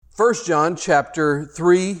1 John chapter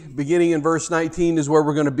 3, beginning in verse 19 is where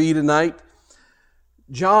we're going to be tonight.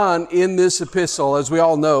 John, in this epistle, as we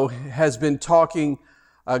all know, has been talking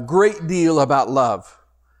a great deal about love.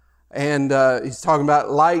 And he's talking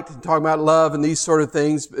about light, talking about love and these sort of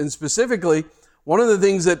things. And specifically, one of the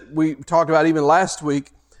things that we talked about even last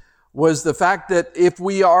week was the fact that if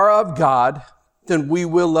we are of God, then we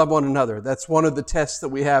will love one another. That's one of the tests that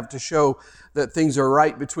we have to show that things are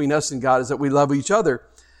right between us and God, is that we love each other.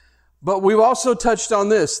 But we've also touched on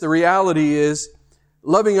this. The reality is,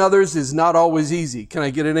 loving others is not always easy. Can I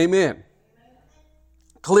get an amen?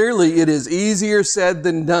 Clearly, it is easier said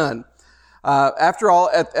than done. After all,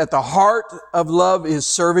 at the heart of love is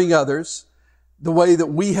serving others the way that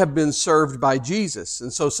we have been served by Jesus.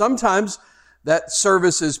 And so sometimes that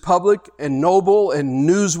service is public and noble and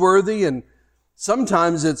newsworthy, and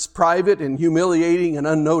sometimes it's private and humiliating and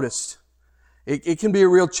unnoticed. It can be a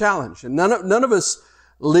real challenge. And none of us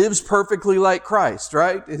lives perfectly like Christ,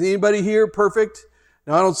 right? Is anybody here perfect?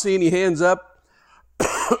 No, I don't see any hands up.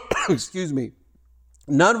 Excuse me.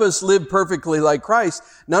 None of us live perfectly like Christ.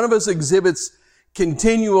 None of us exhibits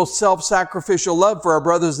continual self-sacrificial love for our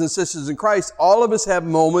brothers and sisters in Christ. All of us have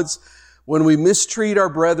moments when we mistreat our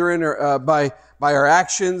brethren by our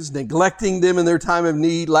actions, neglecting them in their time of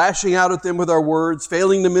need, lashing out at them with our words,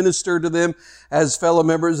 failing to minister to them as fellow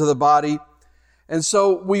members of the body. And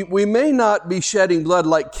so we may not be shedding blood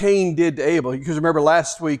like Cain did to Abel. Because remember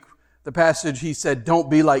last week, the passage, he said, don't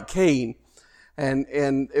be like Cain. And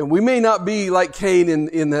we may not be like Cain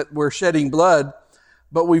in that we're shedding blood,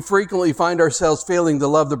 but we frequently find ourselves failing to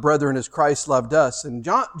love the brethren as Christ loved us. And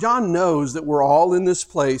John knows that we're all in this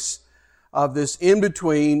place of this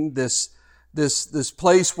in-between, this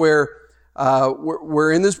place where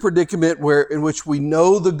we're in this predicament in which we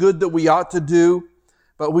know the good that we ought to do,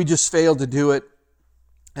 but we just fail to do it.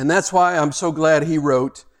 And that's why I'm so glad he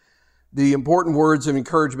wrote the important words of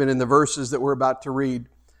encouragement in the verses that we're about to read.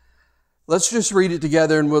 Let's just read it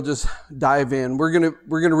together and we'll just dive in. We're going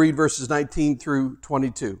to read verses 19 through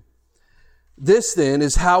 22. This then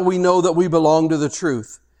is how we know that we belong to the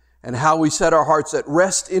truth, and how we set our hearts at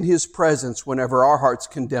rest in His presence whenever our hearts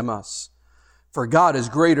condemn us. For God is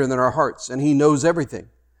greater than our hearts, and He knows everything.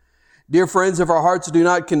 Dear friends, if our hearts do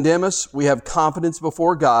not condemn us, we have confidence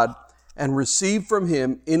before God and receive from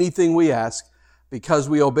Him anything we ask, because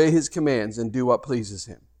we obey His commands and do what pleases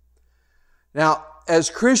Him. Now, as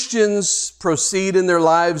Christians proceed in their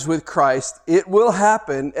lives with Christ, it will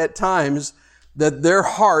happen at times that their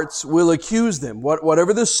hearts will accuse them.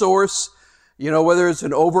 Whatever the source, whether it's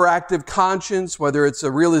an overactive conscience, whether it's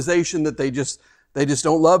a realization that they just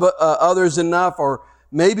don't love others enough, or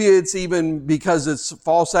maybe it's even because it's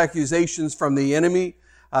false accusations from the enemy,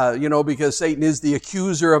 because Satan is the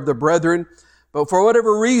accuser of the brethren. But for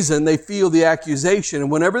whatever reason, they feel the accusation. And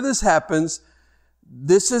whenever this happens,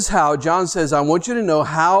 this is how John says, I want you to know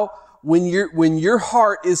how when your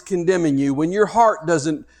heart is condemning you, when your heart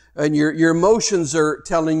doesn't, and your emotions are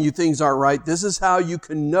telling you things aren't right, this is how you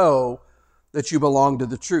can know that you belong to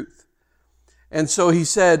the truth. And so he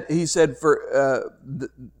said, for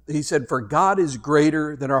God is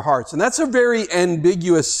greater than our hearts. And that's a very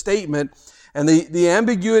ambiguous statement. And the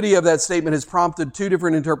ambiguity of that statement has prompted two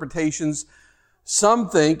different interpretations. Some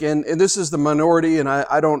think, and this is the minority, and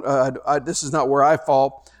this is not where I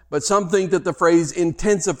fall, but some think that the phrase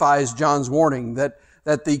intensifies John's warning, that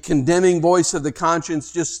the condemning voice of the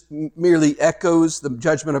conscience just merely echoes the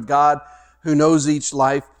judgment of God who knows each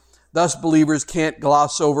life. Thus, believers can't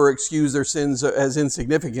gloss over or excuse their sins as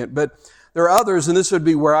insignificant. But there are others, and this would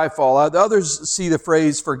be where I fall. Others see the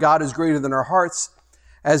phrase, for God is greater than our hearts,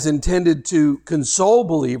 as intended to console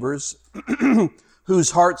believers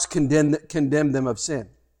whose hearts condemn them of sin.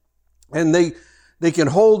 And they can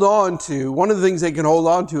hold on to, one of the things they can hold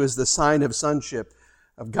on to is the sign of sonship,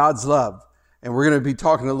 of God's love. And we're going to be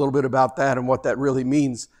talking a little bit about that and what that really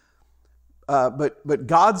means. But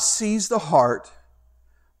God sees the heart,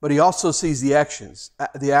 but He also sees the actions.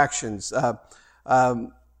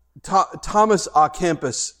 Thomas A.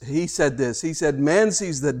 Kempis, he said this. He said, man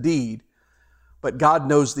sees the deed, but God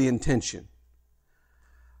knows the intention.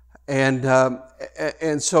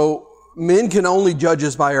 And so men can only judge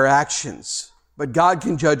us by our actions, but God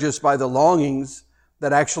can judge us by the longings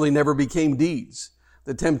that actually never became deeds,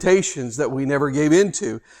 the temptations that we never gave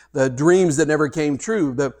into, the dreams that never came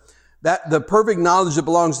true, the perfect knowledge that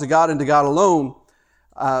belongs to God and to God alone.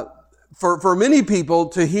 For many people,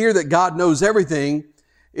 to hear that God knows everything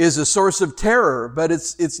is a source of terror, but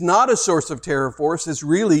it's not a source of terror for us. It's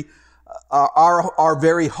really our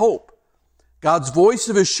very hope. God's voice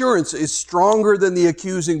of assurance is stronger than the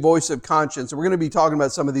accusing voice of conscience. And we're going to be talking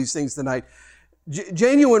about some of these things tonight.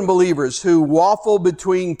 Genuine believers who waffle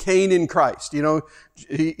between Cain and Christ. You know,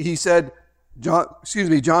 he said, John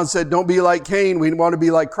said, don't be like Cain. We want to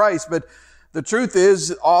be like Christ. But the truth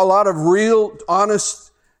is, a lot of real,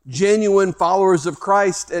 honest, genuine followers of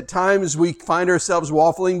Christ, at times we find ourselves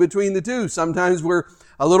waffling between the two. Sometimes we're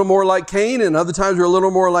a little more like Cain, and other times we're a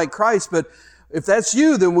little more like Christ. But if that's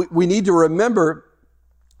you, then we need to remember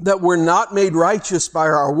that we're not made righteous by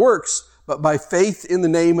our works, but by faith in the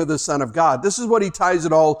name of the Son of God. This is what he ties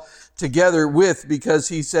it all together with, because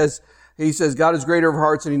he says, God is greater of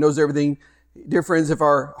hearts and he knows everything. Dear friends, if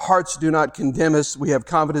our hearts do not condemn us, we have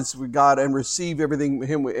confidence with God and receive everything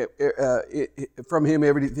from him,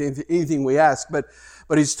 anything we ask. But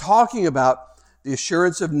he's talking about the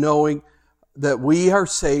assurance of knowing that we are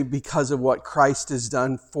saved because of what Christ has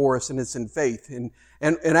done for us, and it's in faith. And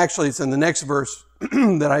actually it's in the next verse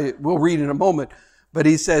that I will read in a moment. But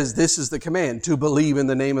he says this is the command, to believe in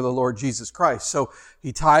the name of the Lord Jesus Christ. So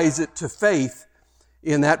he ties it to faith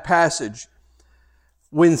in that passage.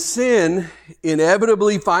 When sin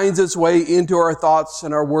inevitably finds its way into our thoughts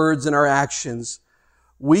and our words and our actions,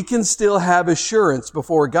 we can still have assurance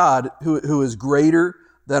before God who is greater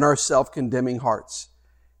than our self-condemning hearts.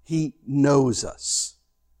 He knows us.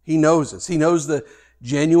 He knows us. He knows the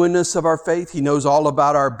genuineness of our faith. He knows all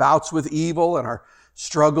about our bouts with evil and our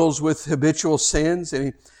struggles with habitual sins,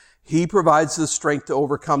 and he provides the strength to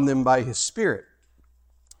overcome them by his Spirit.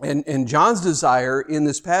 And John's desire in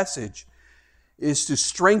this passage is to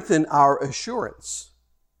strengthen our assurance.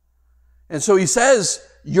 And so he says,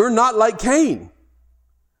 you're not like Cain.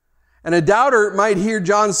 And a doubter might hear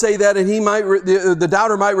John say that, and the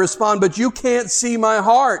doubter might respond, but you can't see my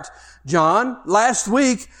heart, John. Last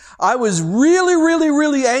week, I was really, really,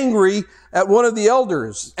 really angry at one of the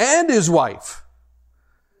elders and his wife.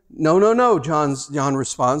 No, John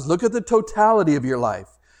responds. Look at the totality of your life.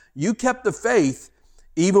 You kept the faith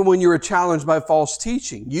even when you were challenged by false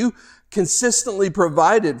teaching. You consistently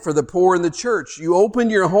provided for the poor in the church. You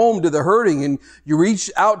opened your home to the hurting, and you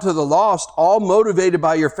reached out to the lost, all motivated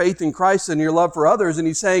by your faith in Christ and your love for others. And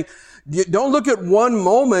he's saying, don't look at one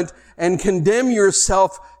moment and condemn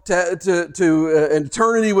yourself to an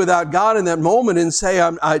eternity without God in that moment and say,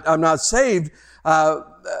 I'm not saved. Then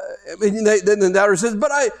the doubter says,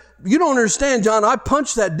 but you don't understand, John. I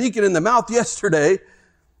punched that deacon in the mouth yesterday.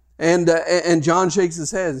 And John shakes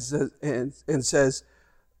his head and says,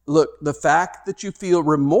 look, the fact that you feel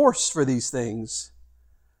remorse for these things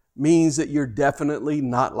means that you're definitely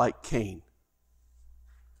not like Cain.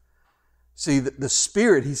 See, the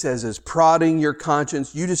Spirit, he says, is prodding your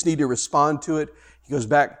conscience. You just need to respond to it. He goes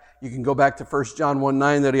back, you can go back to 1 John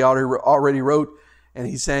 1:9 that he already wrote, and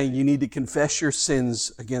he's saying you need to confess your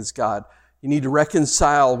sins against God. You need to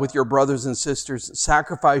reconcile with your brothers and sisters,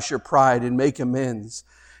 sacrifice your pride and make amends.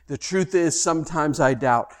 The truth is, sometimes I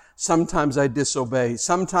doubt. Sometimes I disobey.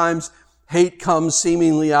 Sometimes hate comes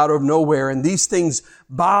seemingly out of nowhere, and these things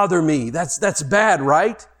bother me. That's bad,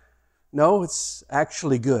 right? No, it's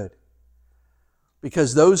actually good.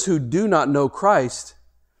 Because those who do not know Christ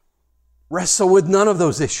wrestle with none of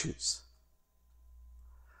those issues.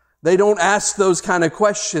 They don't ask those kind of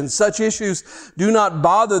questions. Such issues do not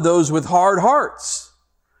bother those with hard hearts.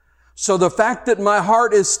 So the fact that my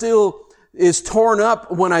heart is torn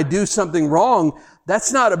up when I do something wrong,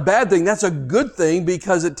 that's not a bad thing. That's a good thing,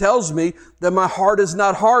 because it tells me that my heart is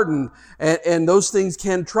not hardened. And those things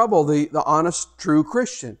can trouble the honest, true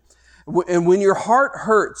Christian. And when your heart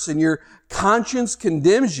hurts and your conscience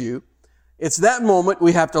condemns you, it's that moment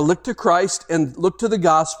we have to look to Christ and look to the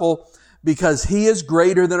gospel, because He is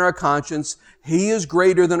greater than our conscience. He is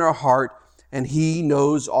greater than our heart, and He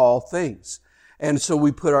knows all things. And so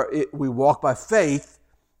we walk by faith,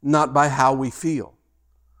 not by how we feel.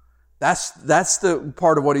 That's the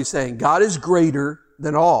part of what he's saying. God is greater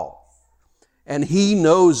than all, and He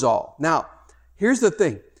knows all. Now, here's the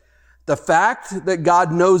thing. The fact that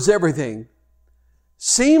God knows everything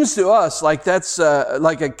seems to us like that's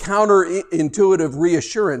like a counterintuitive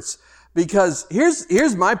reassurance, because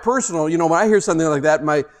here's my personal, when I hear something like that,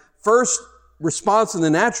 my first response in the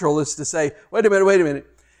natural is to say, wait a minute.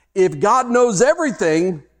 If God knows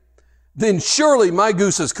everything, then surely my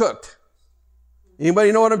goose is cooked.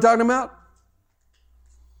 Anybody know what I'm talking about?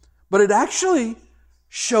 But it actually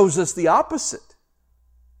shows us the opposite.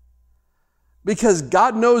 Because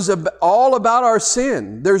God knows all about our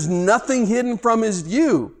sin. There's nothing hidden from His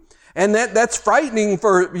view. And that's frightening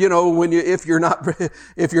for, if you're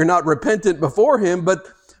not repentant before Him, but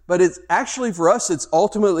it's actually for us, it's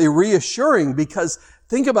ultimately reassuring, because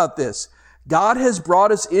think about this. God has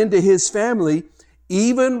brought us into His family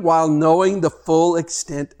even while knowing the full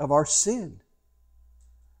extent of our sin.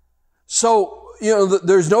 So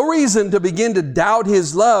there's no reason to begin to doubt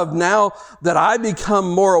His love now that I become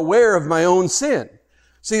more aware of my own sin.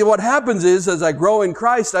 See, what happens is, as I grow in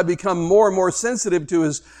Christ, I become more and more sensitive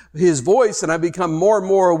to His voice, and I become more and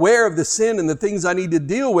more aware of the sin and the things I need to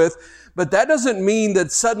deal with. But that doesn't mean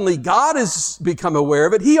that suddenly God has become aware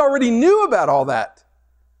of it. He already knew about all that.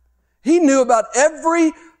 He knew about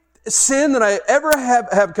every sin that I ever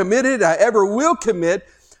have committed, I ever will commit.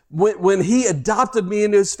 When He adopted me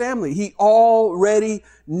into His family, He already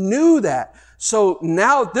knew that. So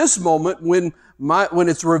now at this moment, when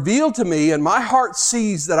it's revealed to me and my heart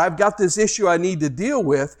sees that I've got this issue I need to deal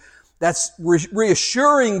with, that's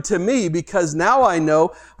reassuring to me, because now I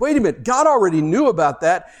know, wait a minute, God already knew about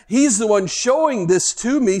that. He's the one showing this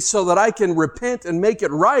to me so that I can repent and make it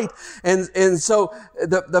right. And so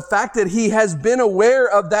the fact that He has been aware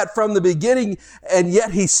of that from the beginning, and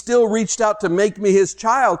yet He still reached out to make me His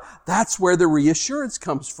child, that's where the reassurance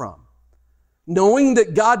comes from. Knowing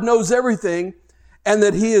that God knows everything and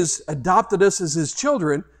that He has adopted us as His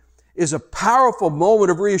children is a powerful moment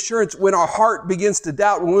of reassurance when our heart begins to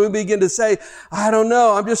doubt. When we begin to say, I don't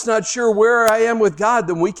know, I'm just not sure where I am with God,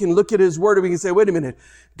 then we can look at His Word and we can say, wait a minute,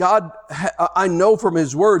 God, I know from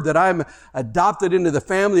His Word that I'm adopted into the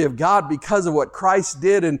family of God because of what Christ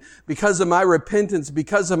did and because of my repentance,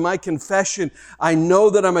 because of my confession. I know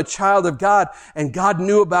that I'm a child of God, and God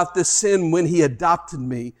knew about this sin when He adopted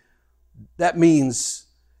me. That means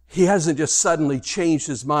He hasn't just suddenly changed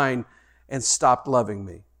His mind and stopped loving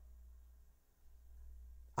me.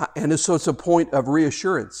 And so it's a point of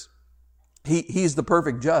reassurance. He's the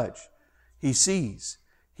perfect judge. He sees,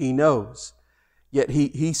 He knows, yet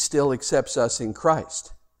He still accepts us in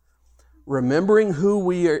Christ. Remembering who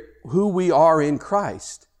we are in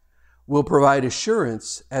Christ will provide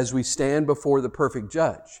assurance as we stand before the perfect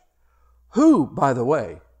judge, who, by the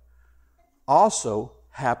way, also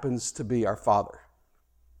happens to be our Father.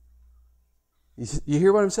 You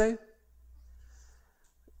hear what I'm saying?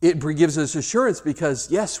 It gives us assurance because,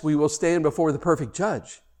 yes, we will stand before the perfect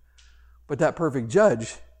judge, but that perfect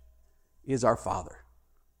judge is our Father.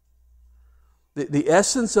 The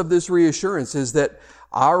essence of this reassurance is that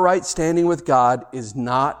our right standing with God is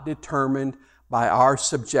not determined by our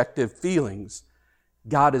subjective feelings.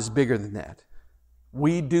 God is bigger than that.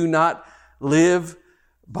 We do not live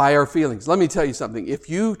by our feelings. Let me tell you something. If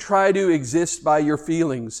you try to exist by your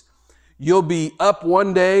feelings, you'll be up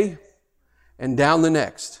one day and down the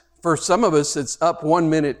next. For some of us, it's up 1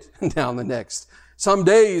 minute and down the next. Some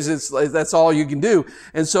days that's all you can do.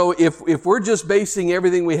 And so if we're just basing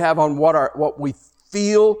everything we have on what we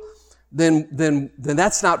feel, then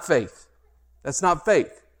that's not faith. That's not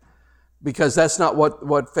faith. Because that's not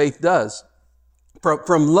what faith does.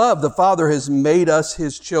 From love, the Father has made us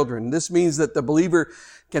His children. This means that the believer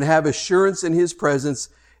can have assurance in His presence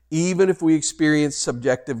even if we experience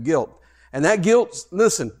subjective guilt. And that guilt,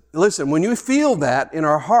 listen, when you feel that in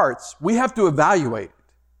our hearts, we have to evaluate it.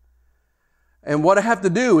 And what I have to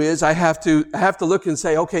do is I have to look and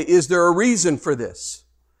say, okay, is there a reason for this?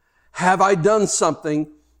 Have I done something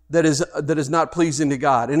that is not pleasing to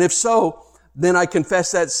God? And if so, then I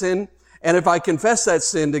confess that sin. And if I confess that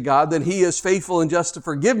sin to God, then He is faithful and just to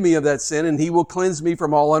forgive me of that sin, and He will cleanse me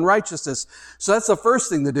from all unrighteousness. So that's the first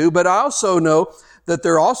thing to do. But I also know that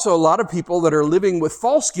there are also a lot of people that are living with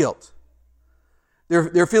false guilt.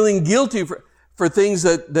 They're feeling guilty for things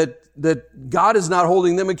that God is not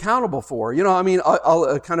holding them accountable for. You know, I mean,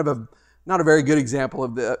 I'll kind of not a very good example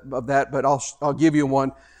of that, but I'll give you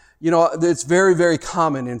one. You know, it's very, very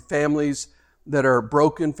common in families that are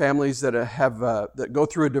broken, families that that go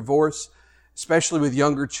through a divorce, especially with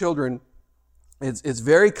younger children. It's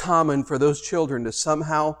very common for those children to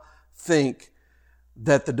somehow think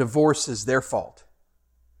that the divorce is their fault.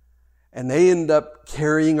 And they end up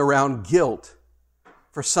carrying around guilt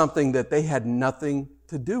for something that they had nothing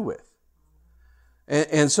to do with.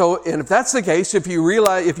 And if that's the case, if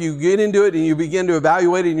you get into it and you begin to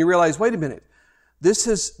evaluate it and you realize, wait a minute, this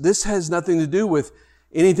has nothing to do with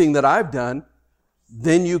anything that I've done,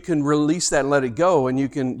 then you can release that and let it go, and you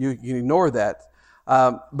can ignore that.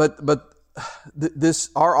 But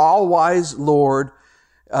our all-wise Lord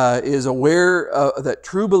is aware that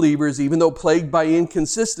true believers, even though plagued by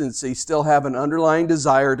inconsistency, still have an underlying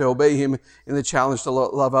desire to obey Him in the challenge to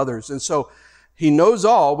love others. And so He knows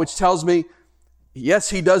all, which tells me, yes,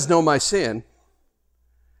 He does know my sin,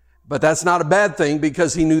 but that's not a bad thing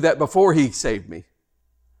because He knew that before He saved me.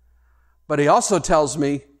 But He also tells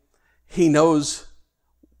me He knows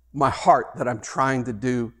my heart that I'm trying to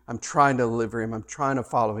do. I'm trying to live for Him. I'm trying to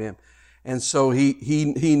follow Him. And so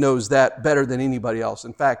He knows that better than anybody else.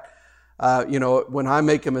 In fact, When I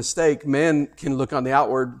make a mistake, men can look on the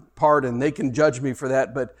outward part and they can judge me for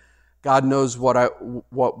that, but God knows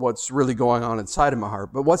what's really going on inside of my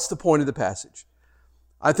heart. But what's the point of the passage?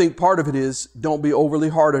 I think part of it is don't be overly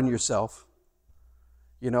hard on yourself.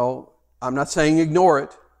 I'm not saying ignore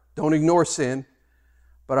it. Don't ignore sin.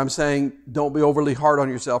 But I'm saying don't be overly hard on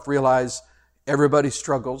yourself. Realize everybody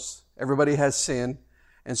struggles. Everybody has sin.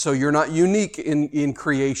 And so you're not unique in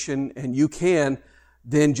creation, and you can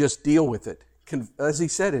then just deal with it. As he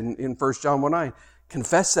said in 1 John 1:9,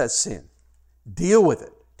 confess that sin. Deal with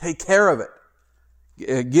it. Take care of it.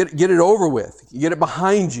 Get it over with. Get it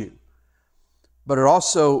behind you. But it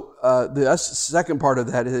also, the second part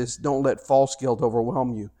of that is don't let false guilt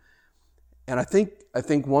overwhelm you. And I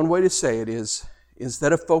think one way to say it is,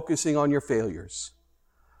 instead of focusing on your failures,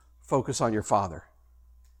 focus on your Father,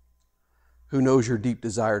 who knows your deep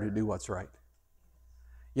desire to do what's right.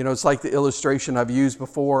 It's like the illustration I've used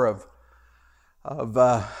before of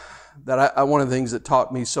one of the things that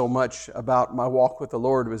taught me so much about my walk with the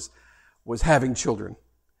Lord was having children.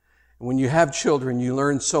 And when you have children, you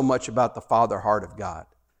learn so much about the Father heart of God.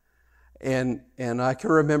 And I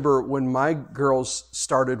can remember when my girls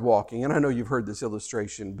started walking, and I know you've heard this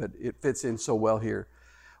illustration, but it fits in so well here.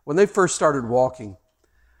 When they first started walking,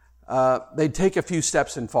 they'd take a few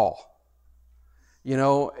steps and fall.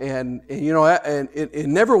 And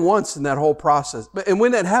never once in that whole process. And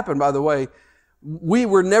when that happened, by the way, we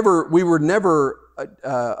were never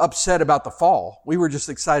upset about the fall. We were just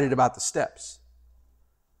excited about the steps.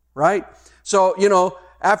 Right? So,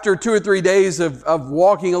 after 2 or 3 days of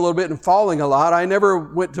walking a little bit and falling a lot, I never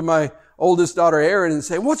went to my oldest daughter, Erin, and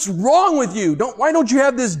say, "What's wrong with you? Why don't you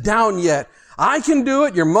have this down yet? I can do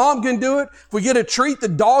it. Your mom can do it. If we get a treat, the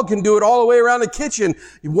dog can do it all the way around the kitchen.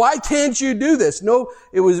 Why can't you do this?" No,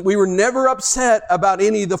 we were never upset about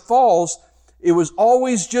any of the falls. It was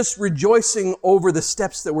always just rejoicing over the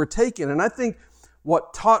steps that were taken. And I think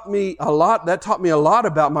that taught me a lot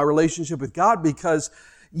about my relationship with God, because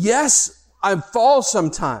yes, I fall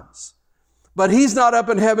sometimes, but He's not up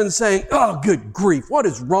in heaven saying, "Oh, good grief, what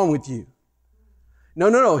is wrong with you?"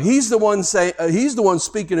 No. He's the one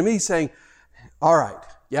speaking to me saying, "All right,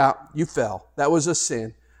 yeah, you fell. That was a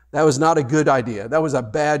sin. That was not a good idea. That was a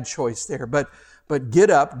bad choice there. But get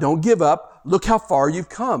up. Don't give up. Look how far you've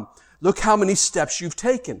come. Look how many steps you've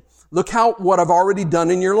taken. Look what I've already done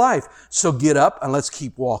in your life. So get up and let's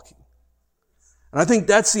keep walking." And I think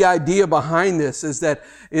that's the idea behind this, is that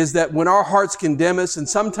when our hearts condemn us, and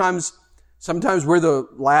sometimes we're the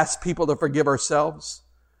last people to forgive ourselves.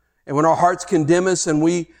 And when our hearts condemn us and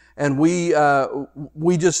we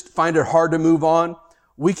just find it hard to move on,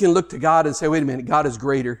 we can look to God and say, "Wait a minute, God is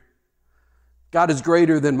greater. God is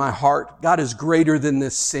greater than my heart. God is greater than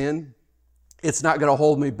this sin. It's not going to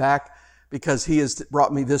hold me back, because He has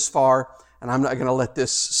brought me this far, and I'm not going to let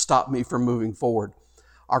this stop me from moving forward."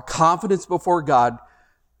 Our confidence before God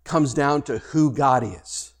comes down to who God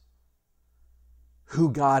is. Who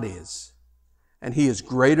God is. And He is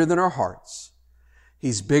greater than our hearts.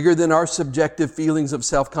 He's bigger than our subjective feelings of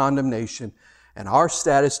self-condemnation. And our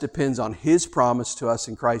status depends on His promise to us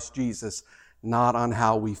in Christ Jesus, not on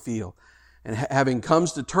how we feel. And having come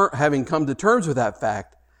to terms with that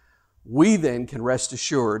fact, we then can rest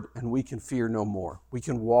assured and we can fear no more. We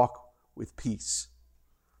can walk with peace.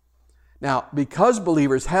 Now, because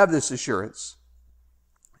believers have this assurance,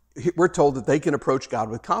 we're told that they can approach God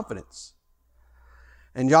with confidence.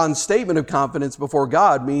 And John's statement of confidence before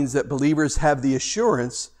God means that believers have the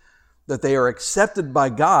assurance that they are accepted by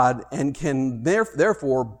God and can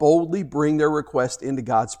therefore boldly bring their request into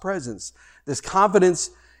God's presence. This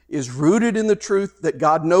confidence is rooted in the truth that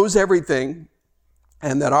God knows everything,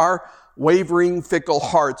 and that our wavering, fickle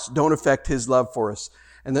hearts don't affect His love for us.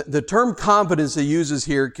 And the term confidence He uses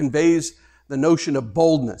here conveys the notion of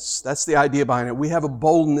boldness. That's the idea behind it. We have a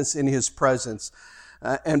boldness in His presence.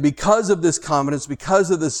 And because of this confidence,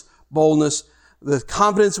 because of this boldness, the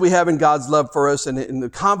confidence we have in God's love for us, and the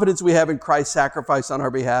confidence we have in Christ's sacrifice on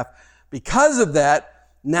our behalf, because of that,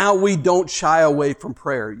 now we don't shy away from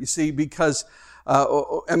prayer. You see, because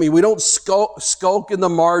we don't skulk in the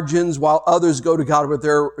margins while others go to God with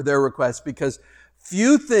their requests, because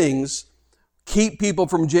few things keep people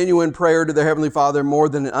from genuine prayer to their Heavenly Father more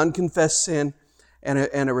than an unconfessed sin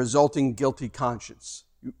and a resulting guilty conscience.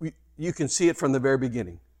 You can see it from the very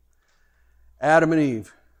beginning. Adam and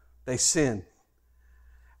Eve, they sin.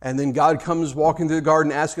 And then God comes walking through the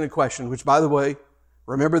garden asking a question, which, by the way,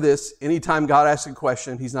 remember this, anytime God asks a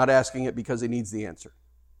question, He's not asking it because He needs the answer.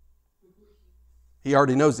 He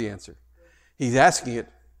already knows the answer. He's asking it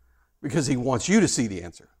because He wants you to see the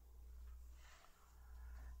answer.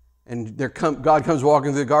 And God comes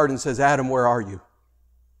walking through the garden and says, Adam, where are you?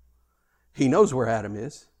 He knows where Adam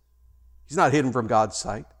is. He's not hidden from God's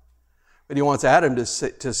sight. But he wants Adam to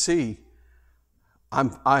see,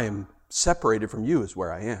 I am separated from you is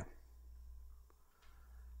where I am.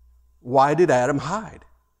 Why did Adam hide?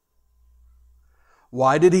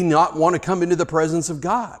 Why did he not want to come into the presence of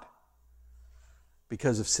God?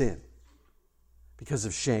 Because of sin. Because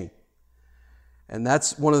of shame. And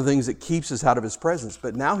that's one of the things that keeps us out of his presence.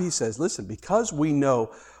 But now he says, listen, because we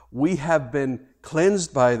know we have been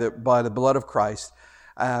cleansed by the blood of Christ,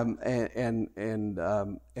 and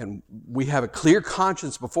we have a clear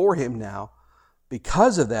conscience before him now,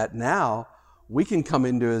 because of that, now we can come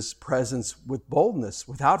into his presence with boldness,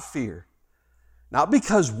 without fear. Not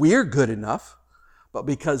because we're good enough, but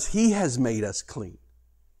because he has made us clean.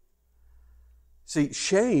 See,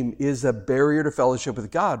 shame is a barrier to fellowship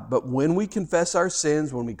with God. But when we confess our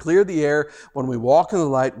sins, when we clear the air, when we walk in the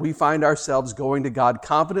light, we find ourselves going to God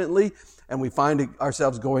confidently, and we find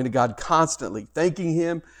ourselves going to God constantly, thanking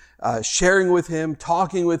him, sharing with him,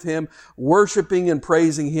 talking with him, worshiping and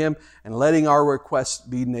praising him, and letting our requests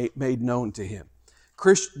be made known to him.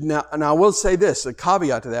 Now I will say this, a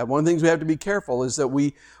caveat to that. One of the things we have to be careful is that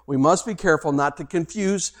we must be careful not to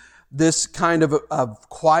confuse this kind of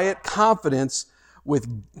quiet confidence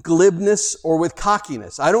with glibness or with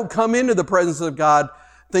cockiness. I don't come into the presence of God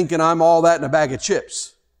thinking I'm all that in a bag of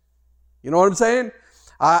chips. You know what I'm saying?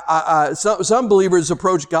 Some believers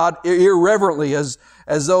approach God irreverently as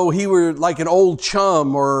though he were like an old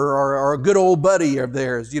chum or a good old buddy of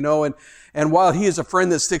theirs, you know, and while he is a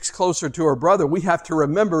friend that sticks closer to our brother, we have to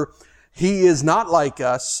remember he is not like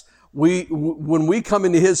us. When we come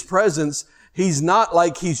into his presence, he's not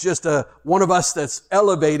like he's just one of us that's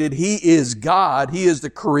elevated. He is God. He is the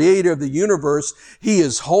creator of the universe. He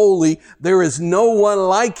is holy. There is no one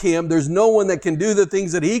like him. There's no one that can do the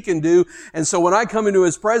things that he can do. And so when I come into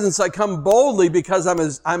his presence, I come boldly because I'm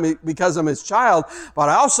his child, but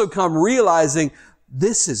I also come realizing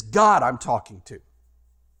this is God I'm talking to.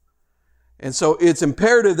 And so it's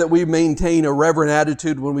imperative that we maintain a reverent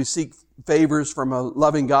attitude when we seek favors from a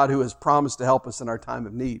loving God who has promised to help us in our time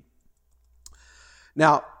of need.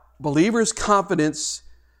 Now, believers' confidence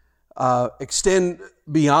extend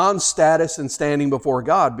beyond status and standing before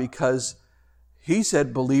God, because he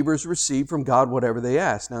said believers receive from God whatever they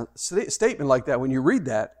ask. Now, a statement like that, when you read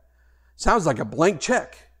that, sounds like a blank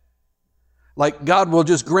check. Like God will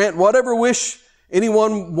just grant whatever wish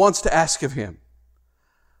anyone wants to ask of him.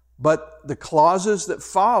 But the clauses that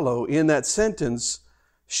follow in that sentence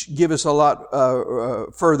give us a lot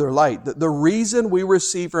further light. The reason we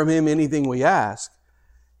receive from him anything we ask,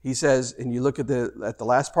 he says, and you look at the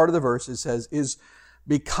last part of the verse, it says, is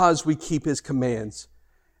because we keep his commands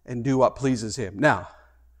and do what pleases him. Now,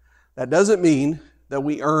 that doesn't mean that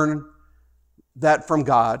we earn that from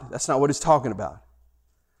God. That's not what it's talking about.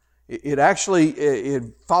 It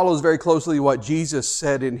follows very closely what Jesus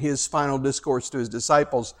said in his final discourse to his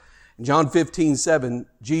disciples. In John 15:7,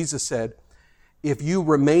 Jesus said, if you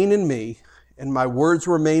remain in me and my words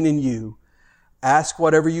remain in you, ask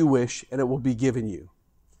whatever you wish and it will be given you.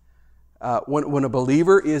 When a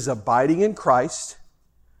believer is abiding in Christ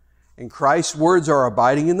and Christ's words are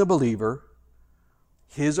abiding in the believer,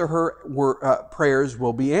 his or her prayers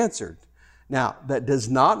will be answered. Now, that does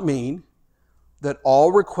not mean that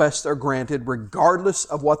all requests are granted regardless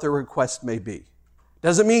of what the request may be.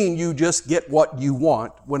 Doesn't mean you just get what you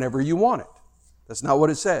want whenever you want it. That's not what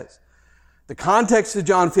it says. The context of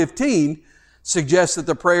John 15 suggests that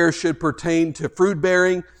the prayers should pertain to fruit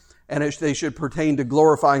bearing and they should pertain to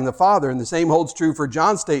glorifying the Father. And the same holds true for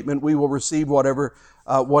John's statement, we will receive whatever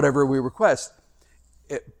we request.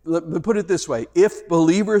 Let me put it this way. If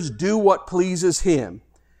believers do what pleases him,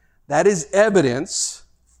 that is evidence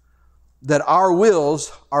that our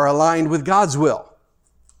wills are aligned with God's will.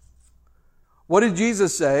 What did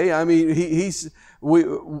Jesus say? I mean,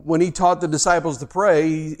 when he taught the disciples to pray,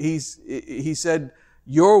 he said,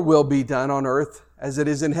 your will be done on earth as it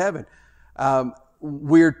is in heaven.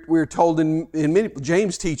 We're told in many,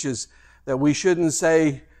 James teaches that we shouldn't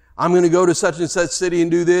say, I'm going to go to such and such city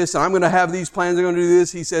and do this, and I'm going to have these plans, I'm going to do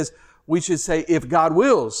this. He says, we should say, if God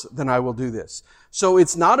wills, then I will do this. So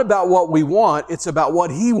it's not about what we want, it's about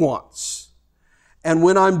what he wants. And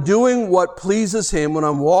when I'm doing what pleases him, when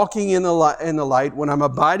I'm walking in the light, when I'm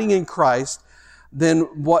abiding in Christ, then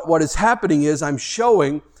what is happening is I'm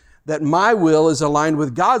showing that my will is aligned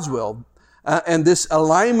with God's will. And this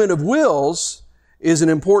alignment of wills is an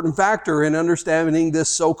important factor in understanding this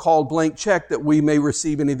so-called blank check that we may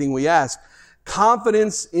receive anything we ask.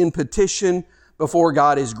 Confidence in petition before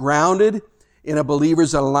God is grounded in a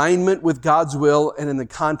believer's alignment with God's will and in the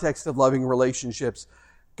context of loving relationships.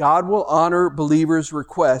 God will honor believers'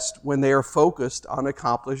 requests when they are focused on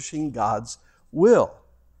accomplishing God's will.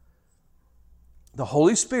 The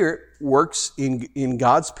Holy Spirit works in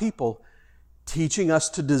God's people, teaching us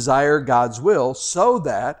to desire God's will so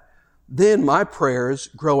that then my prayers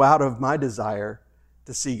grow out of my desire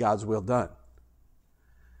to see God's will done.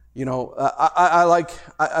 You know, I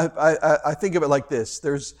think of it like this.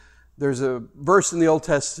 There's a verse in the Old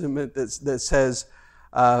Testament that says,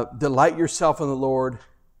 delight yourself in the Lord,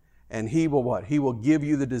 and He will what? He will give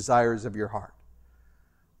you the desires of your heart.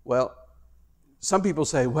 Well, some people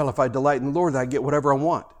say, well, if I delight in the Lord, I get whatever I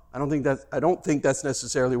want. I don't think that's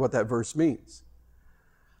necessarily what that verse means.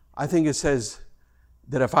 I think it says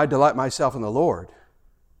that if I delight myself in the Lord,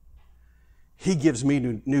 He gives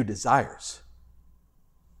me new desires.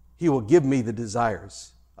 He will give me the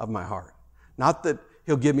desires of my heart. Not that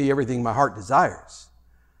He'll give me everything my heart desires,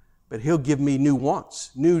 but He'll give me new wants,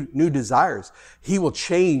 new desires. He will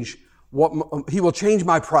change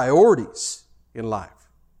my priorities in life.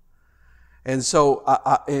 And so,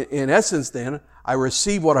 in essence then, I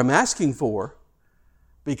receive what I'm asking for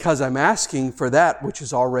because I'm asking for that which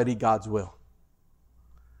is already God's will.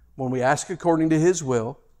 When we ask according to His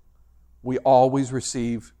will, we always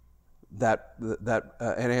receive an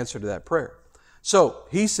answer to that prayer. So,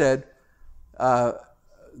 He said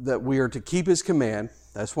that we are to keep His command.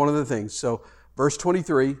 That's one of the things. So, verse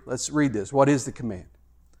 23, let's read this. What is the command?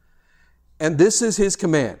 And this is His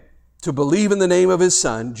command, to believe in the name of His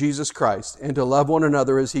Son, Jesus Christ, and to love one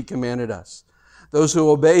another as He commanded us. Those who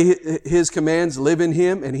obey His commands live in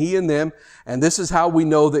Him and He in them, and this is how we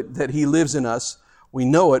know that He lives in us. We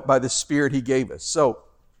know it by the Spirit He gave us. So,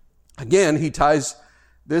 again, He ties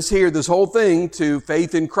this whole thing to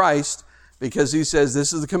faith in Christ, because He says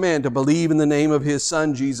this is the command, to believe in the name of His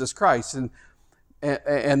Son, Jesus Christ. And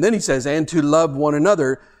then He says, and to love one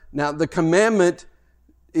another. Now, the commandment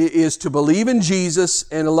is to believe in Jesus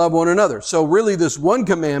and to love one another. So really this one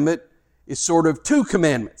commandment is sort of two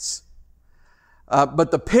commandments.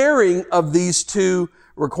 But the pairing of these two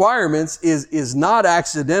requirements is not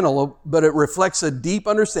accidental, but it reflects a deep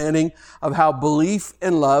understanding of how belief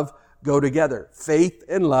and love go together. Faith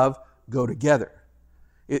and love go together.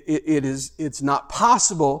 It's not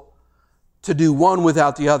possible to do one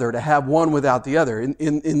without the other, to have one without the other.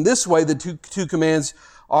 In this way, the two commands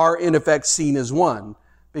are in effect seen as one,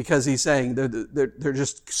 because He's saying they're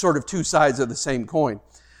just sort of two sides of the same coin.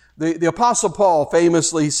 The Apostle Paul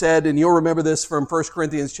famously said, and you'll remember this from 1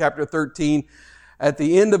 Corinthians chapter 13, at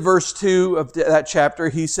the end of verse 2 of that chapter,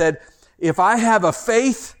 he said, if I have a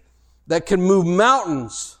faith that can move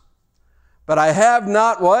mountains, but I have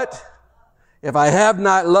not what? If I have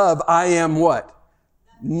not love, I am what?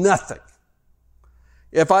 Nothing.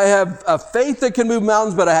 If I have a faith that can move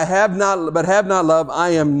mountains, but have not love, I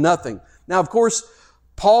am nothing. Now, of course,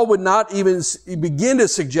 Paul would not even begin to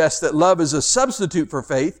suggest that love is a substitute for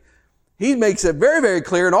faith. He makes it very, very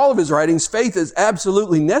clear in all of his writings, faith is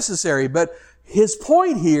absolutely necessary. But his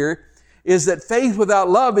point here is that faith without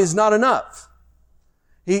love is not enough.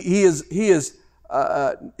 He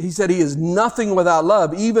said he is nothing without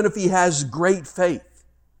love, even if he has great faith.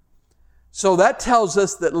 So that tells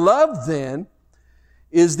us that love then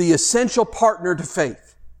is the essential partner to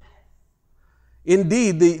faith.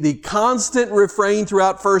 Indeed, the constant refrain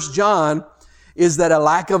throughout 1 John is that a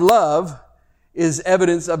lack of love is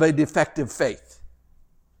evidence of a defective faith.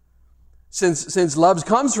 Since love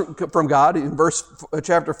comes from God, in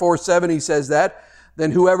chapter 4:7 he says that,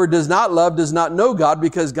 then whoever does not love does not know God,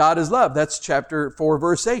 because God is love. That's chapter 4,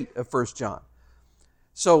 verse 8 of 1 John.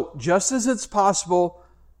 So just as it's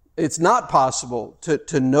not possible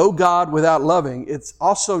to know God without loving, it's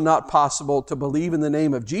also not possible to believe in the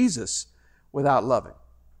name of Jesus without loving.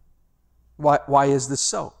 Why is this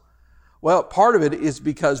so? Well, part of it is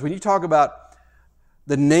because when you talk about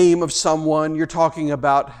the name of someone, you're talking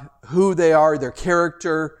about who they are, their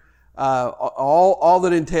character, all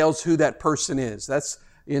that entails who that person is. That's,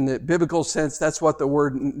 in the biblical sense, that's what the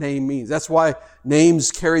word name means. That's why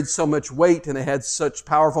names carried so much weight and they had such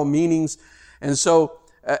powerful meanings. And so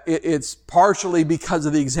it's partially because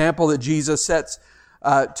of the example that Jesus sets.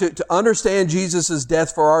 To understand Jesus'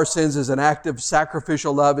 death for our sins as an act of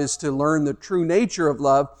sacrificial love is to learn the true nature of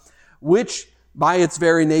love, which by its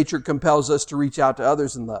very nature compels us to reach out to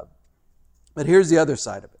others in love. But here's the other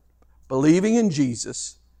side of it. Believing in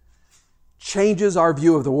Jesus changes our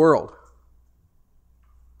view of the world.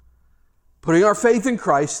 Putting our faith in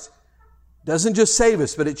Christ doesn't just save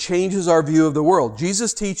us, but it changes our view of the world.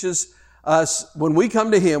 Jesus teaches us, when we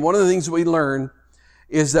come to Him, one of the things we learn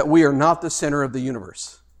is that we are not the center of the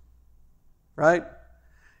universe. right?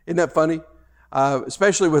 Isn't that funny?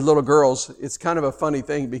 Especially with little girls, it's kind of a funny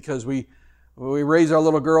thing because when we raise our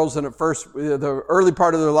little girls, and at first, the early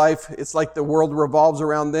part of their life, it's like the world revolves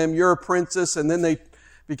around them. You're a princess, and then they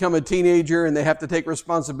become a teenager and they have to take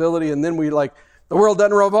responsibility, and then the world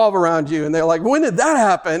doesn't revolve around you. And they're like, when did that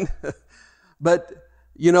happen? But,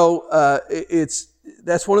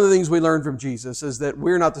 that's one of the things we learn from Jesus, is that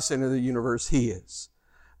we're not the center of the universe. He is.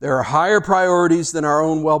 There are higher priorities than our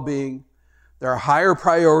own well-being. There are higher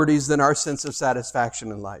priorities than our sense of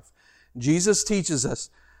satisfaction in life. Jesus teaches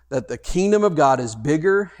us that the kingdom of God is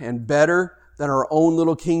bigger and better than our own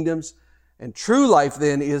little kingdoms. And true life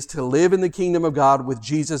then is to live in the kingdom of God with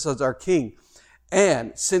Jesus as our king.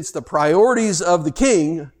 And since the priorities of the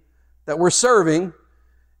king that we're serving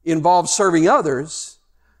involve serving others,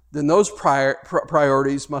 then those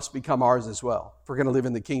priorities must become ours as well if we're going to live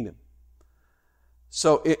in the kingdom.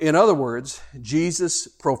 So in other words, Jesus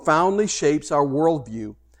profoundly shapes our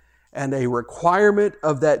worldview, and a requirement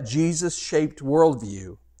of that Jesus-shaped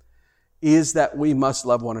worldview is that we must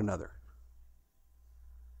love one another.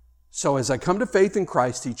 So as I come to faith in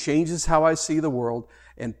Christ, He changes how I see the world,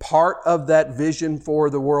 and part of that vision for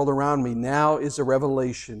the world around me now is a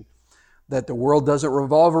revelation that the world doesn't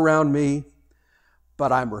revolve around me,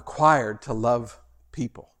 but I'm required to love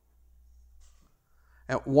people.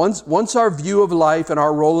 And once our view of life and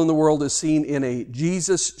our role in the world is seen in a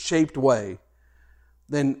Jesus-shaped way,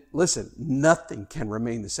 then listen, nothing can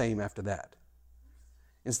remain the same after that.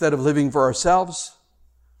 Instead of living for ourselves,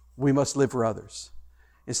 we must live for others.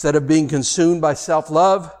 Instead of being consumed by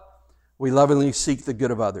self-love, we lovingly seek the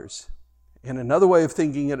good of others. And another way of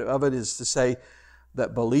thinking of it is to say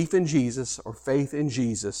that belief in Jesus or faith in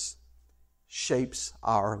Jesus shapes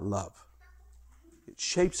our love. It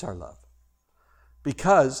shapes our love.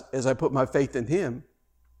 Because as I put my faith in Him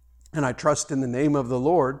and I trust in the name of the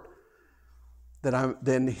Lord,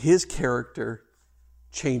 then His character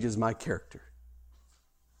changes my character.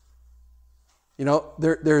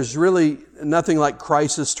 There's really nothing like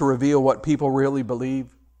crisis to reveal what people really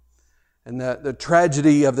believe. And the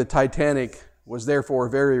tragedy of the Titanic was therefore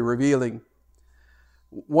very revealing.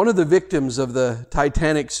 One of the victims of the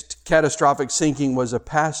Titanic's catastrophic sinking was a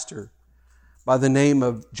pastor by the name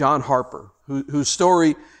of John Harper, whose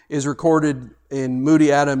story is recorded in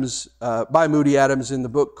by Moody Adams in the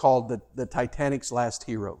book called The Titanic's Last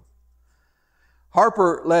Hero.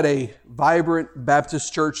 Harper led a vibrant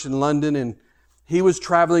Baptist church in London, and he was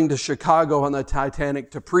traveling to Chicago on the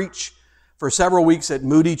Titanic to preach for several weeks at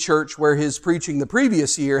Moody Church, where his preaching the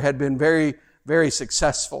previous year had been very, very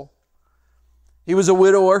successful. He was a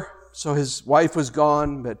widower, so his wife was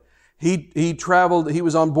gone, but he traveled. He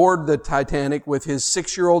was on board the Titanic with his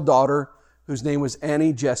 6-year-old daughter, whose name was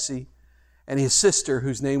Annie Jessie, and his sister,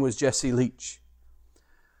 whose name was Jessie Leach.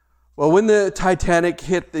 Well, when the Titanic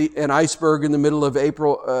hit an iceberg in the middle of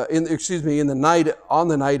April, on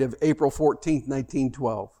the night of April 14th,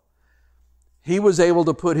 1912, he was able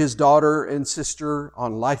to put his daughter and sister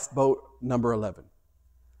on lifeboat number 11.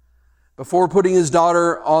 Before putting his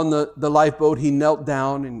daughter on the lifeboat, he knelt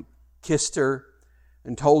down and kissed her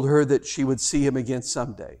and told her that she would see him again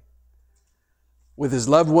someday. With his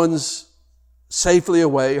loved ones safely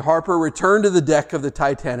away, Harper returned to the deck of the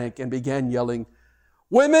Titanic and began yelling,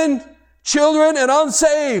 "Women, children, and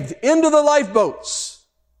unsaved, into the lifeboats!"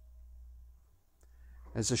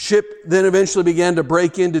 As the ship then eventually began to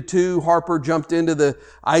break into two, Harper jumped into the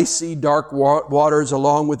icy, dark waters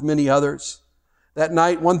along with many others. That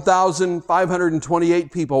night,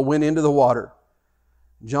 1,528 people went into the water.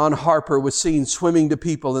 John Harper was seen swimming to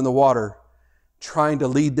people in the water, trying to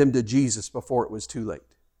lead them to Jesus before it was too late.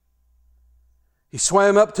 He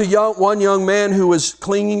swam up to one young man who was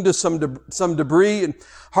clinging to some debris, and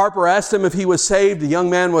Harper asked him if he was saved. The young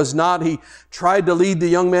man was not. He tried to lead the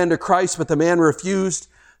young man to Christ, but the man refused.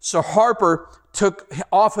 So Harper took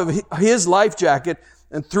off of his life jacket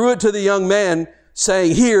and threw it to the young man,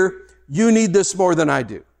 saying, "Here, you need this more than I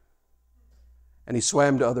do." And he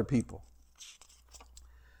swam to other people.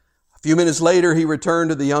 A few minutes later, he returned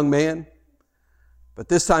to the young man, but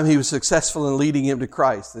this time he was successful in leading him to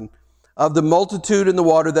Christ. And of the multitude in the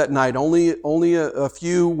water that night, only a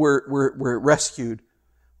few were rescued.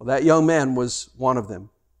 Well, that young man was one of them.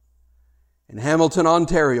 In Hamilton,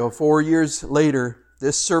 Ontario, 4 years later,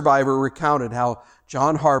 this survivor recounted how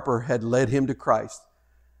John Harper had led him to Christ.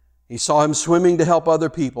 He saw him swimming to help other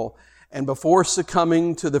people, and before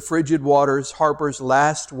succumbing to the frigid waters, Harper's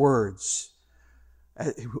last words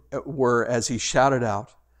were as he shouted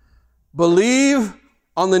out, "Believe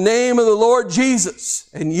on the name of the Lord Jesus,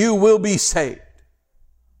 and you will be saved."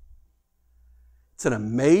 It's an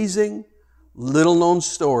amazing, little-known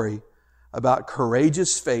story about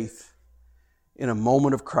courageous faith in a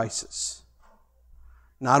moment of crisis.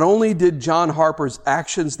 Not only did John Harper's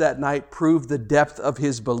actions that night prove the depth of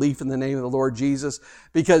his belief in the name of the Lord Jesus,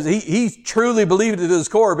 because he truly believed it to his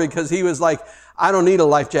core, because he was like, I don't need a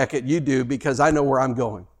life jacket, you do, because I know where I'm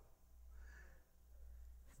going.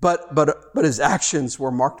 But his actions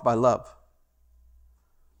were marked by love.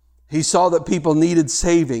 He saw that people needed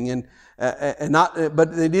saving,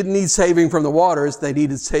 but they didn't need saving from the waters, they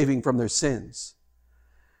needed saving from their sins.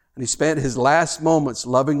 And he spent his last moments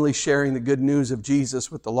lovingly sharing the good news of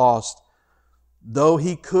Jesus with the lost, though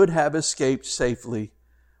he could have escaped safely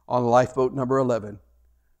on lifeboat number 11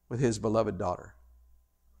 with his beloved daughter.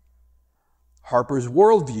 Harper's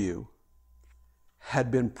worldview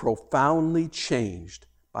had been profoundly changed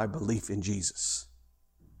by belief in Jesus.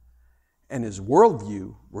 And his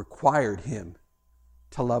worldview required him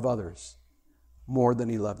to love others more than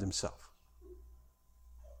he loved himself.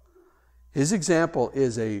 His example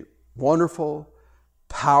is a wonderful,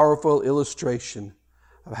 powerful illustration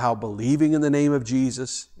of how believing in the name of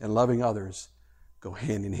Jesus and loving others go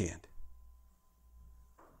hand in hand.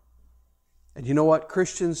 And you know what?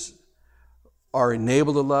 Christians are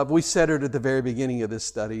enabled to love. We said it at the very beginning of this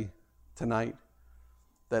study tonight,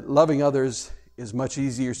 that loving others is much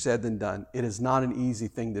easier said than done. It is not an easy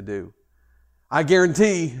thing to do. I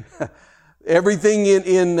guarantee everything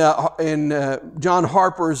in John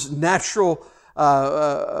Harper's natural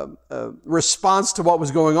response to what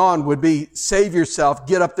was going on would be, save yourself,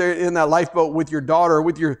 get up there in that lifeboat with your daughter, and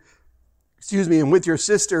with your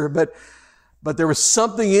sister. But there was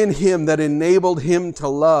something in him that enabled him to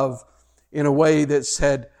love in a way that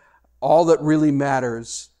said, all that really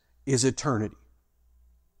matters is eternity.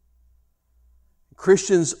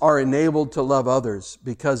 Christians are enabled to love others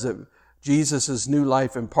because of Jesus' new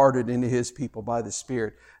life imparted into his people by the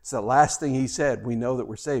Spirit. It's the last thing he said. We know that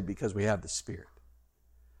we're saved because we have the Spirit.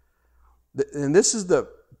 And this is the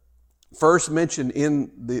first mention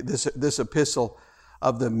in this epistle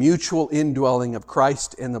of the mutual indwelling of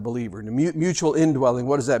Christ and the believer. The mutual indwelling,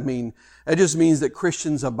 what does that mean? It just means that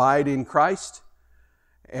Christians abide in Christ,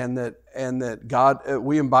 and that God,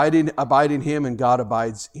 we abide in him, and God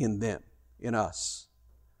abides in them, in us.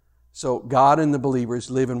 So God and the believers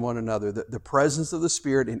live in one another. The presence of the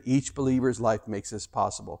Spirit in each believer's life makes this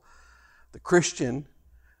possible. The Christian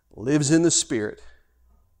lives in the Spirit,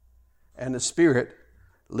 and the Spirit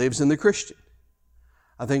lives in the Christian.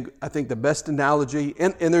 I think the best analogy,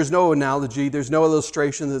 and there's no analogy, there's no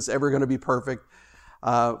illustration that's ever going to be perfect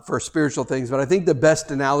for spiritual things, but I think the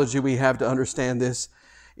best analogy we have to understand this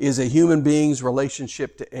is a human being's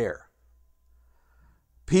relationship to air.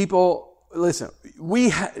 People, listen,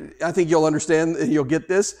 I think you'll understand, you'll get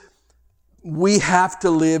this. We have to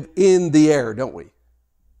live in the air, don't we?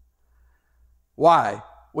 Why?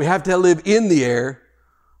 We have to live in the air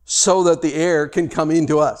so that the air can come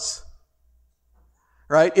into us.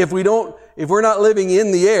 Right? If we're not living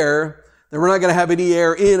in the air, then we're not going to have any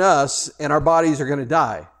air in us, and our bodies are going to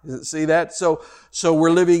die. See that? So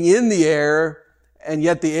we're living in the air, and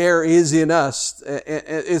yet the air is in us.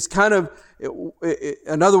 It's kind of,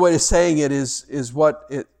 another way of saying it is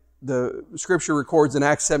what the Scripture records in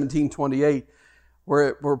Acts 17:28,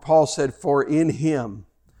 where Paul said, "For in Him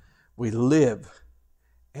we live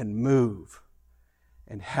and move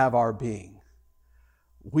and have our being."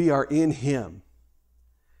 We are in Him,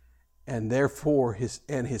 and therefore His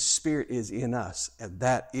Spirit is in us, and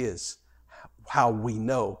that is how we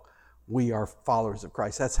know we are followers of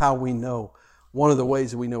Christ. That's how we know. One of the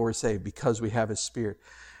ways that we know we're saved, because we have His Spirit.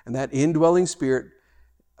 And that indwelling Spirit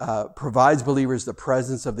provides believers the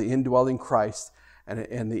presence of the indwelling Christ.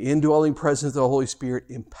 And the indwelling presence of the Holy Spirit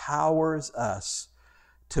empowers us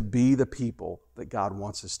to be the people that God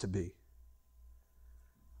wants us to be.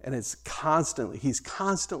 And He's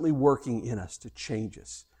constantly working in us to change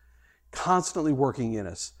us. Constantly working in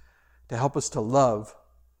us to help us to love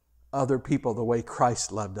other people the way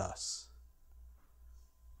Christ loved us.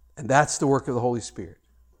 And that's the work of the Holy Spirit.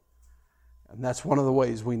 And that's one of the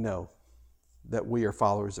ways we know that we are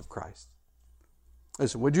followers of Christ.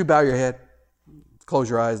 Listen, would you bow your head, close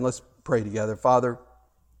your eyes, and let's pray together. Father,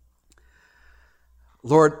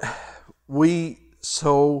 Lord, we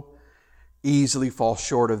so easily fall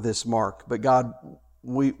short of this mark. But God,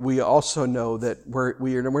 we also know that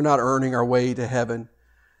we're not earning our way to heaven.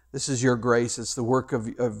 This is your grace. It's the work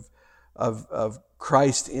of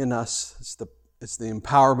Christ in us. It's the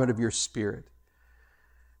empowerment of your Spirit.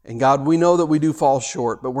 And God, we know that we do fall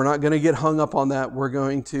short, but we're not going to get hung up on that. We're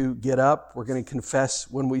going to get up. We're going to confess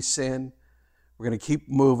when we sin. We're going to keep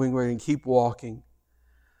moving. We're going to keep walking.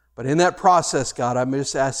 But in that process, God, I'm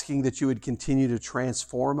just asking that you would continue to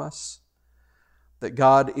transform us. that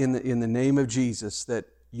God, in the name of Jesus, that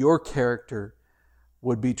your character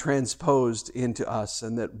would be transposed into us,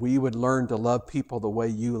 and that we would learn to love people the way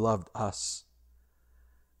you loved us.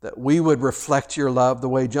 That we would reflect your love the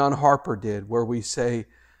way John Harper did, where we say,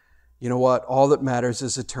 you know what, all that matters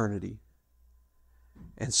is eternity.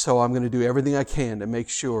 And so I'm going to do everything I can to make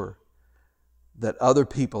sure that other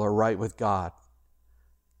people are right with God,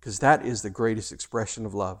 because that is the greatest expression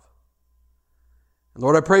of love. And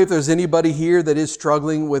Lord, I pray if there's anybody here that is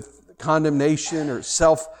struggling with condemnation or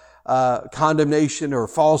self-condemnation or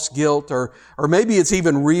false guilt, or maybe it's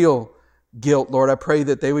even real guilt, Lord, I pray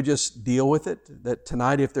that they would just deal with it, that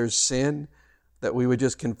tonight if there's sin, that we would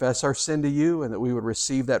just confess our sin to you and that we would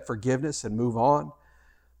receive that forgiveness and move on.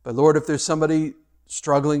 But Lord, if there's somebody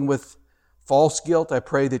struggling with false guilt, I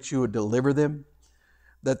pray that you would deliver them,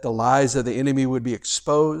 that the lies of the enemy would be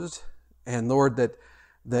exposed, and Lord, that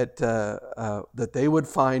they would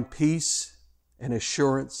find peace and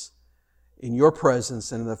assurance in your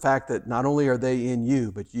presence and in the fact that not only are they in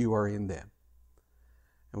you, but you are in them.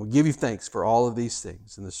 And we give you thanks for all of these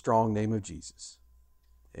things in the strong name of Jesus.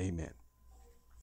 Amen.